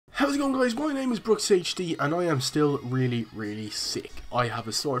How's it going, guys? My name is Brooks HD and I am still really sick. I have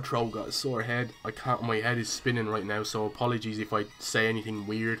a sore throat, got a sore head. My head is spinning right now, so apologies if I say anything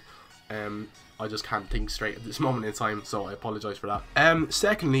weird. I just can't think straight at this moment in time, so I apologise for that.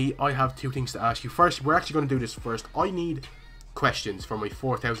 Secondly, I have two things to ask you. First, we're actually going to do this first. I need questions for my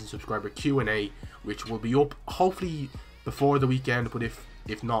 4,000 subscriber Q&A, which will be up hopefully before the weekend, but if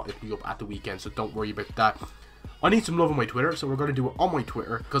not, it'll be up at the weekend, so don't worry about that. I need some love on my Twitter, so we're going to do it on my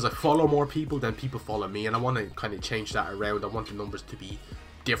Twitter because I follow more people than people follow me, and I want to kind of change that around. I want the numbers to be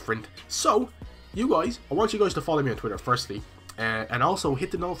different. So, you guys, I want you guys to follow me on Twitter firstly, and also hit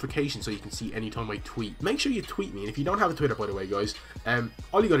the notification so you can see anytime I tweet. Make sure you tweet me, and if you don't have a Twitter, by the way, guys,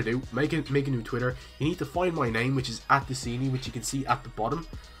 all you got to do, make a new Twitter. You need to find my name, which is @Decini, which you can see at the bottom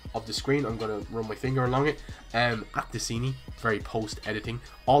of the screen. I'm going to run my finger along it. @Decini, very post editing,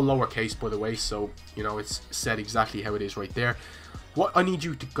 all lowercase, by the way, so you know it's said exactly how it is right there. What I need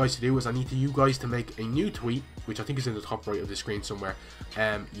you guys to do is I need you guys to make a new tweet, which I think is in the top right of the screen somewhere.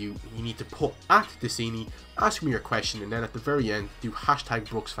 You need to put @Decini, ask me your question, and then at the very end do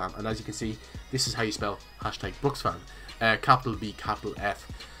 #BrooksFam. And as you can see, this is how you spell #BrooksFam, capital B, capital F.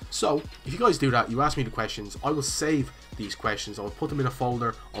 So if you guys do that, you ask me the questions, I will save these questions, I'll put them in a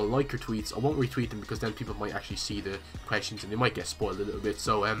folder, I'll like your tweets, I won't retweet them because then people might actually see the questions and they might get spoiled a little bit,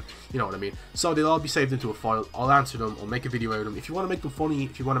 so you know what I mean. So they'll all be saved into a file, I'll answer them, I'll make a video out of them. If you want to make them funny,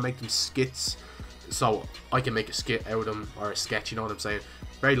 if you want to make them skits, so I can make a skit out of them, or a sketch, you know what I'm saying,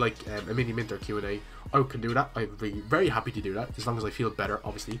 very like a mini Minter Q&A, I can do that. I'd be very happy to do that, as long as I feel better,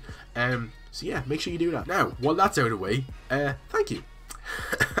 obviously. So yeah, make sure you do that. Now, while that's out of the way, thank you.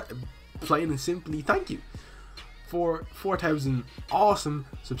 Plain and simply, thank you for 4,000 awesome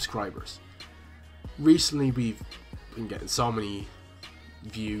subscribers. Recently we've been getting so many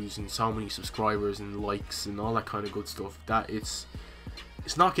views and so many subscribers and likes and all that kind of good stuff that it's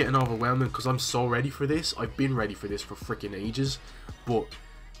not getting overwhelming, because I'm so ready for this. I've been ready for this for freaking ages, but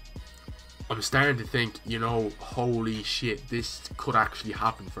I'm starting to think, you know, holy shit, this could actually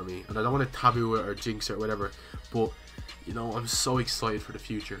happen for me. And I don't want to taboo it or jinx it or whatever, but you know, I'm so excited for the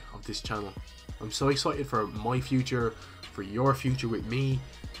future of this channel. I'm so excited for my future, for your future with me.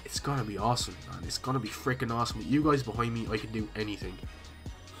 It's gonna be awesome, man. It's gonna be freaking awesome. With you guys behind me, I can do anything.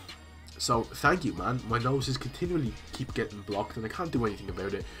 So thank you, man. My nose is continually keep getting blocked and I can't do anything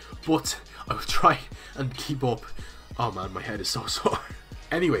about it, but I will try and keep up. Oh man, my head is so sore.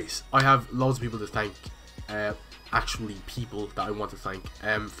 Anyways, I have loads of people to thank. Actually people that I want to thank.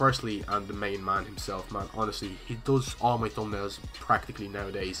 Firstly, and the main man himself, man, honestly, he does all my thumbnails practically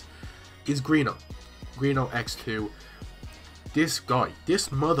nowadays, is Greeno X2. This guy, this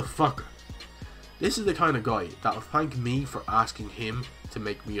motherfucker, this is the kind of guy that will thank me for asking him to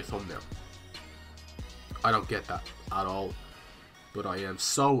make me a thumbnail. I don't get that at all, but I am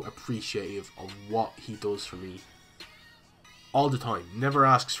so appreciative of what he does for me all the time. Never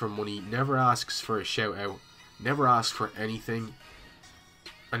asks for money, never asks for a shout out, never asks for anything,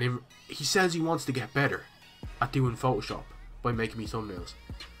 and he says he wants to get better at doing Photoshop by making me thumbnails.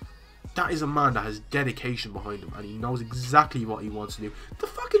 That is a man that has dedication behind him, and he knows exactly what he wants to do. The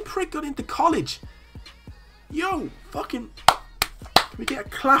fucking prick got into college. Yo, fucking, can we get a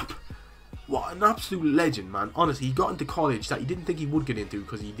clap? What an absolute legend, man. Honestly, he got into college that he didn't think he would get into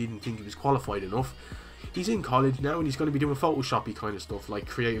because he didn't think he was qualified enough. He's in college now and he's going to be doing Photoshop-y kind of stuff, like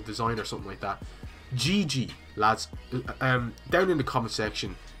creative design or something like that. GG, lads. Down in the comment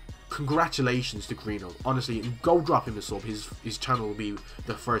section, congratulations to Greeno. Honestly, go drop him a sub. His channel will be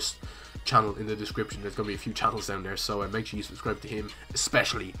the first channel in the description. There's going to be a few channels down there, so make sure you subscribe to him,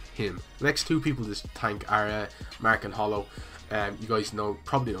 especially him. The next two people to thank are Mark and Hollow. You guys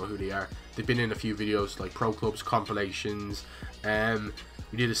probably know who they are. They've been in a few videos like Pro Clubs, compilations.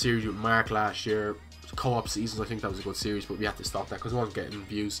 We did a series with Mark last year, co-op seasons. I think that was a good series, but we had to stop that because it wasn't getting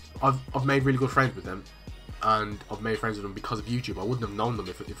views. I've made really good friends with them, and I've made friends with them because of YouTube. I wouldn't have known them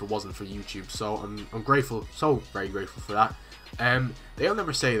if it wasn't for YouTube, so I'm grateful, so very grateful for that. They'll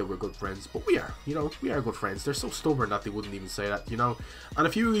never say that we're good friends, but we are, you know, we are good friends. They're so stubborn that they wouldn't even say that, you know. And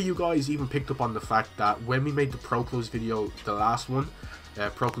a few of you guys even picked up on the fact that when we made the Pro Clubs video, the last one,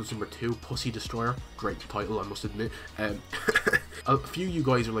 Pro Clubs number 2, Pussy Destroyer, great title, I must admit. A few of you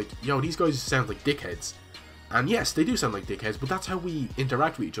guys are like, yo, these guys sound like dickheads. And yes, they do sound like dickheads, but that's how we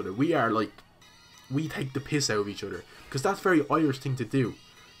interact with each other. We are like, we take the piss out of each other, because that's a very Irish thing to do,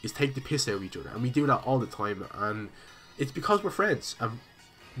 is take the piss out of each other, and we do that all the time, and it's because we're friends, and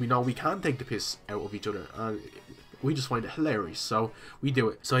we know we can take the piss out of each other, and we just find it hilarious, so we do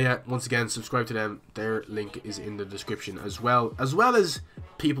it. So yeah, once again, subscribe to them. Their link is in the description, as well as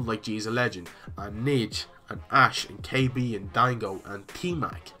people like G's a Legend, and Nidge, and Ash, and KB, and Dango, and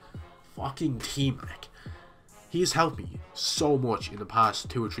T-Mac, fucking T-Mac. He has helped me so much in the past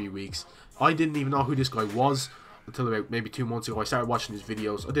 2 or 3 weeks. I didn't even know who this guy was until about maybe 2 months ago. I started watching his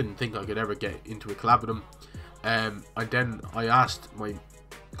videos. I didn't think I could ever get into a collab with him. And then I asked my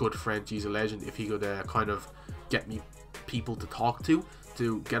good friend, He's a Legend, if he could kind of get me people to talk to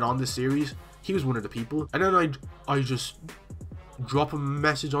get on this series. He was one of the people. And then I just drop him a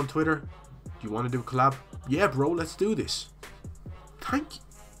message on Twitter. Do you want to do a collab? Yeah, bro, let's do this. Thank you.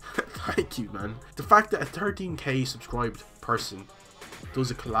 Thank you, man. The fact that a 13k subscribed person does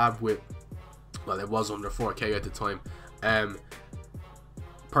a collab with, well, it was under 4k at the time,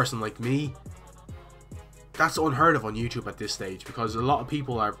 person like me, that's unheard of on YouTube at this stage, because a lot of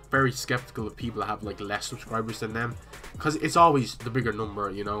people are very skeptical of people that have like less subscribers than them, because it's always the bigger number,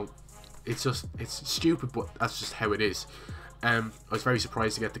 you know. It's stupid, but that's just how it is. I was very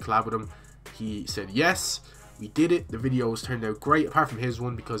surprised to get the collab with him. He said yes. We did it. The videos turned out great, apart from his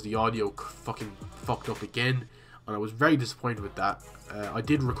one, because the audio fucking fucked up again, and I was very disappointed with that. I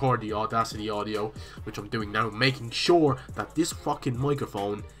did record the Audacity audio, which I'm doing now, making sure that this fucking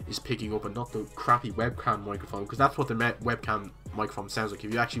microphone is picking up and not the crappy webcam microphone, because that's what the webcam microphone sounds like.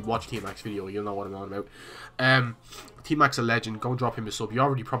 If you actually watch T-Mac's video, you'll know what I'm on about. T-Mac's a legend. Go and drop him a sub. You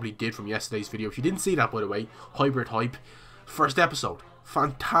already probably did from yesterday's video. If you didn't see that, by the way, Hybrid Hype, first episode.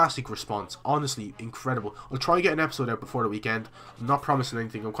 Fantastic response, honestly incredible. I'll try and get an episode out before the weekend. I'm not promising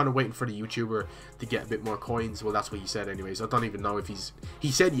anything. I'm kind of waiting for the YouTuber to get a bit more coins. Well, that's what he said anyways. I don't even know if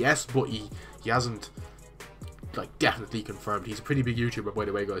he said yes, but he hasn't like definitely confirmed. He's a pretty big YouTuber, by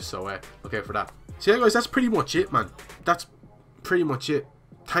the way, guys, so look out for that. So yeah, guys, that's pretty much it, man. That's pretty much it.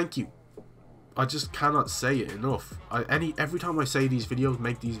 Thank you. I just cannot say it enough. Every time I say these videos,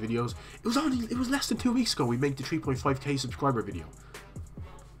 make these videos, it was less than 2 weeks ago we made the 3.5k subscriber video.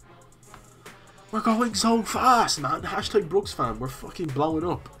 We're going so fast, man. Hashtag BrooksFam. We're fucking blowing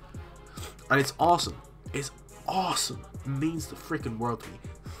up. And it's awesome. It's awesome. It means the freaking world to me.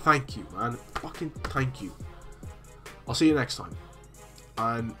 Thank you, man. Fucking thank you. I'll see you next time.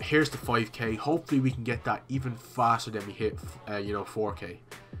 And here's the 5k. Hopefully we can get that even faster than we hit, 4k.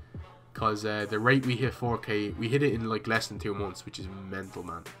 Because the rate we hit 4k, we hit it in like less than 2 months, which is mental,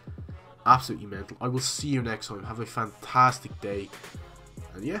 man. Absolutely mental. I will see you next time. Have a fantastic day.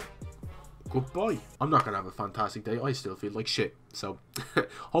 And yeah. Goodbye. I'm not going to have a fantastic day. I still feel like shit. So,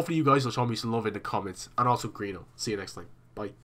 hopefully you guys will show me some love in the comments. And also Greeno. See you next time. Bye.